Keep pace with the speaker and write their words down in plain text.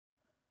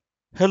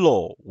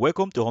Hello,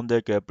 welcome to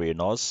 100K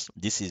Brainers.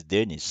 This is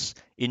Dennis.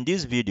 In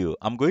this video,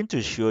 I'm going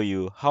to show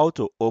you how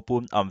to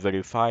open and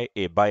verify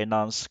a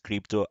Binance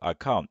crypto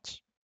account.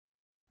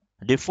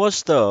 The first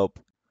step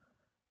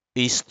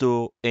is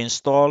to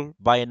install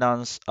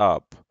Binance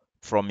app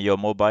from your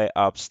mobile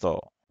app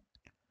store.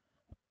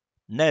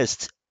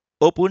 Next,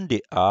 open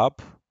the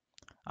app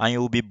and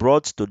you will be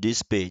brought to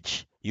this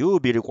page. You will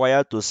be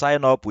required to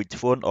sign up with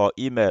phone or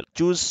email.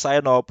 Choose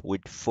sign up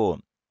with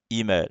phone,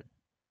 email.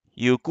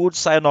 You could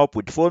sign up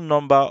with phone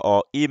number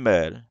or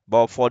email,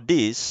 but for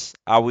this,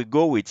 I will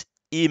go with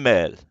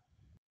email.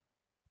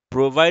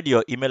 Provide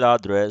your email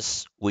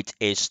address with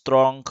a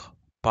strong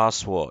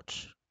password.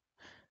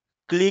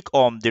 Click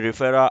on the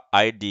referral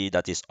ID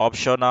that is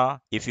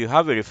optional. If you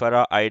have a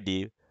referral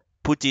ID,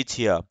 put it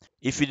here.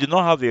 If you do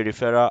not have a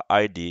referral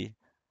ID,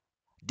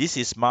 this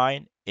is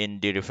mine in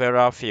the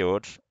referral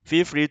field.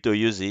 Feel free to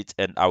use it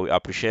and I will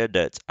appreciate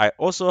that. I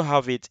also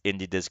have it in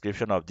the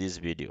description of this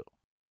video.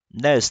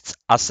 Next,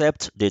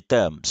 accept the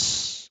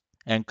terms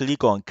and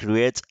click on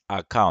Create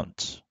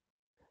Account.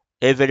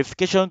 A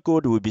verification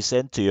code will be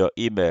sent to your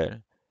email.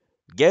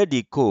 Get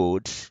the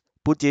code,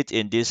 put it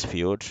in this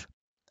field,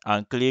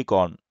 and click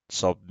on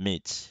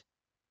Submit.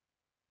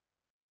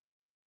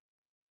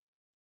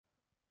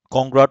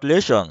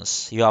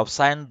 Congratulations, you have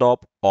signed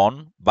up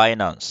on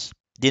Binance.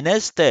 The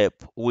next step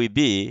will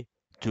be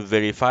to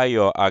verify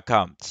your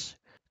account.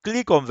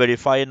 Click on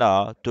Verify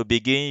Now to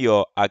begin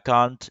your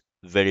account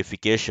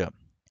verification.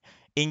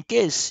 In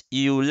case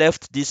you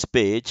left this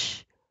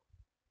page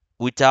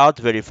without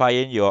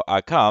verifying your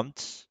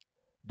account,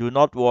 do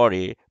not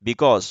worry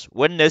because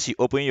when next you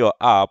open your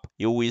app,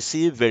 you will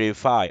see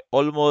verify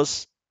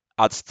almost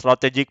at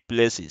strategic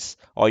places,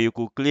 or you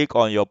could click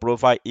on your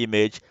profile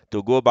image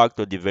to go back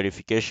to the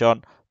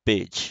verification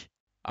page.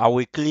 I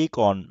will click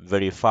on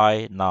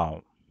verify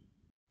now.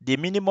 The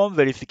minimum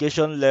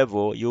verification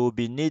level you will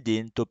be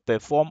needing to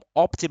perform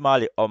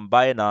optimally on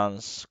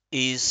Binance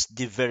is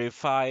the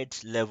verified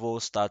level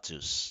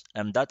status,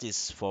 and that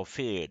is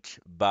fulfilled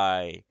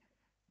by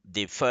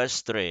the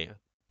first three,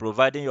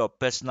 providing your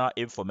personal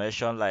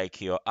information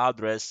like your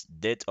address,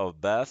 date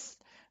of birth,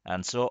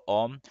 and so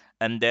on.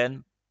 And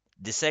then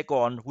the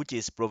second, which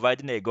is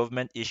providing a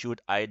government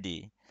issued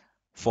ID.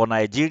 For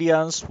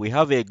Nigerians, we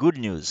have a good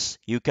news.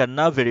 You can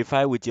now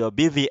verify with your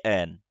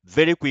BVN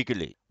very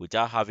quickly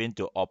without having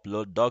to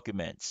upload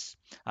documents.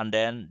 And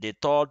then the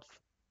third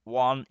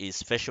one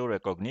is facial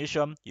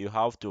recognition. You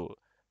have to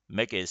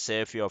make a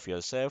selfie of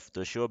yourself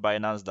to show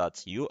Binance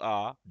that you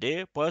are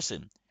the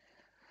person.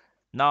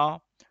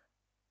 Now,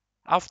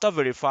 after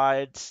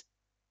verified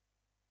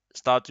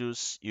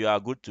status, you are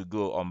good to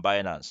go on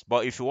Binance.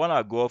 But if you want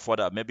to go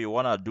further, maybe you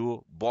want to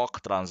do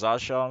bulk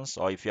transactions,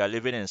 or if you are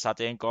living in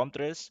certain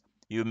countries,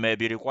 you may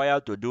be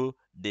required to do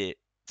the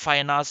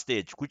final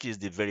stage, which is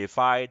the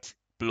verified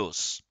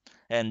plus.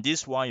 And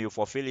this one, you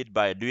fulfill it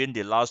by doing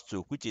the last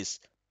two, which is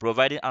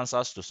providing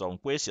answers to some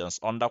questions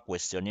under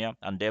questionnaire,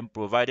 and then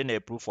providing a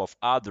proof of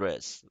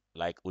address,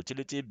 like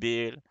utility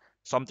bill,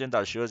 something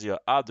that shows your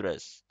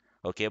address.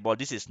 Okay, but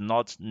this is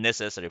not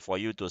necessary for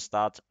you to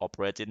start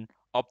operating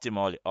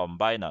optimally on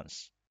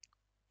Binance.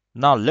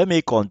 Now let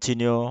me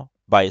continue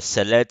by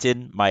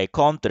selecting my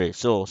country.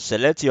 So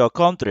select your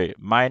country.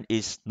 Mine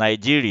is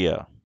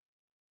Nigeria.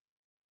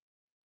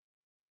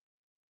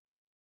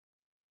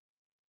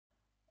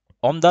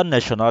 Under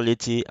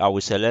nationality, I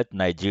will select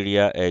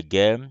Nigeria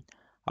again.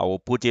 I will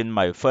put in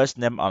my first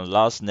name and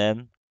last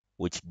name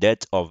with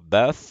date of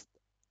birth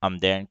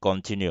and then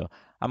continue.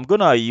 I'm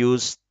gonna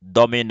use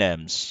dummy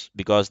names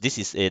because this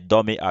is a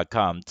dummy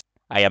account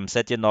I am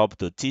setting up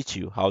to teach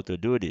you how to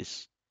do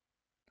this.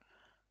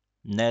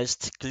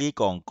 Next, click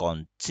on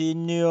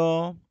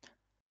continue.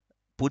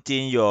 Put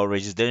in your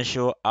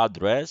residential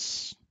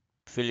address.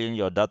 Fill in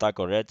your data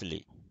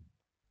correctly.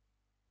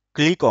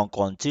 Click on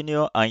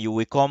continue and you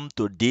will come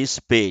to this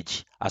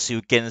page. As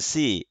you can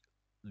see,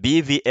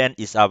 BVN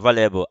is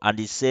available and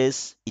it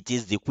says it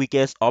is the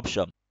quickest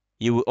option.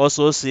 You will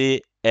also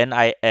see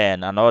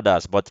NIN and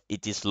others, but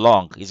it is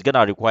long. It's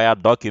gonna require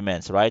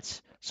documents,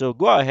 right? So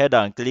go ahead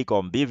and click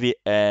on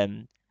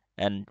BVN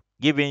and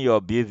give in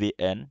your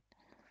BVN.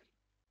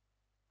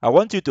 I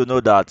want you to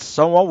know that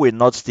someone will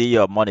not steal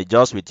your money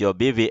just with your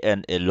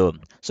BVN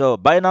alone. So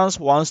Binance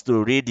wants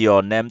to read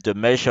your name to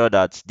make sure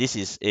that this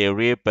is a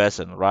real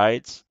person,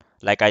 right?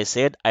 Like I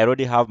said, I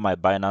already have my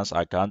Binance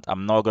account.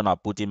 I'm not gonna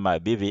put in my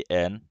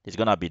BVN. It's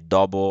gonna be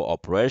double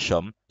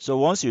operation. So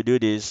once you do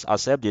this,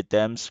 accept the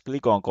terms,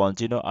 click on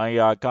continue, and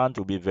your account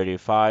will be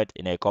verified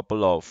in a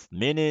couple of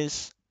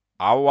minutes,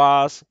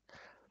 hours,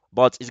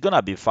 but it's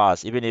gonna be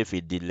fast even if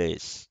it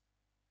delays.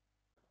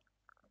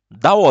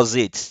 That was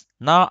it.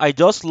 Now I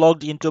just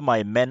logged into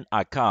my main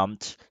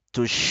account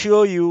to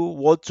show you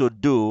what to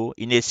do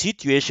in a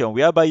situation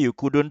whereby you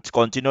couldn't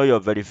continue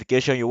your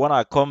verification. You want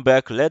to come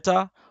back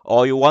later,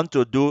 or you want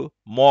to do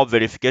more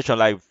verification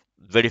like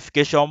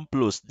verification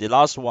plus the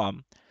last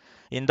one.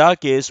 In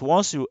that case,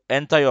 once you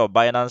enter your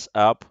Binance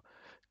app,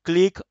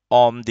 click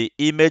on the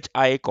image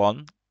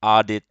icon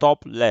at the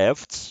top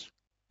left.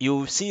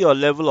 You see your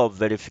level of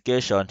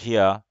verification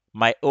here.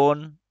 My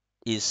own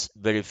is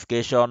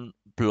verification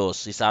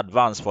plus. It's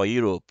advanced for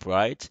Europe,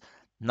 right?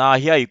 Now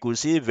here you could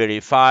see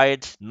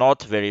verified,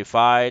 not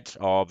verified,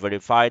 or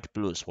verified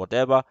plus,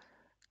 whatever.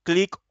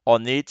 Click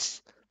on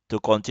it to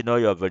continue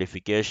your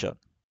verification.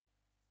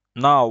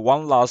 Now,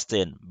 one last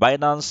thing.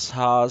 Binance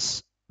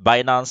has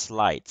Binance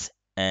Lite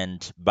and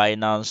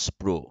Binance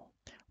Pro.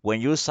 When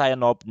you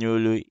sign up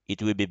newly,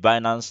 it will be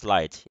Binance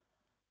Lite.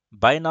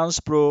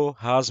 Binance Pro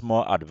has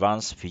more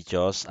advanced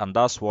features, and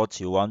that's what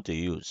you want to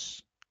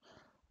use.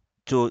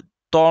 To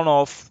turn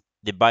off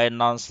the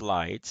Binance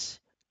Lite,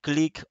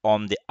 click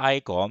on the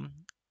icon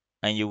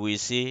and you will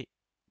see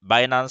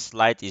Binance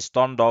Lite is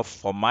turned off.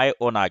 For my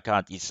own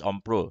account, it's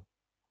on Pro.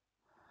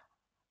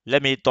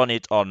 Let me turn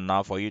it on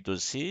now for you to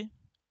see.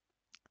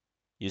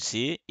 You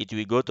see, it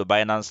will go to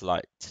Binance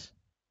Lite.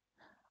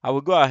 I will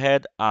go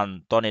ahead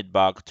and turn it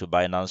back to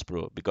Binance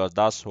Pro because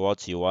that's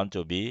what you want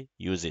to be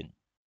using.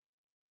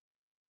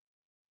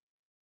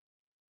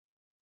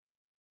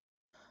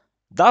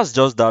 That's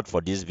just that for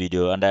this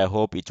video, and I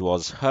hope it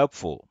was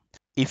helpful.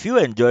 If you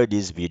enjoyed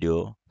this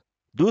video,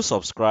 do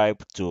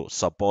subscribe to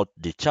support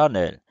the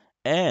channel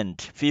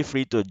and feel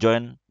free to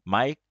join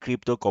my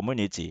crypto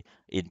community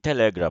in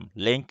Telegram.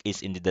 Link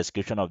is in the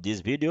description of this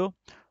video.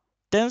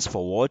 Thanks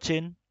for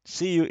watching.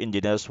 See you in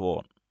the next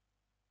one.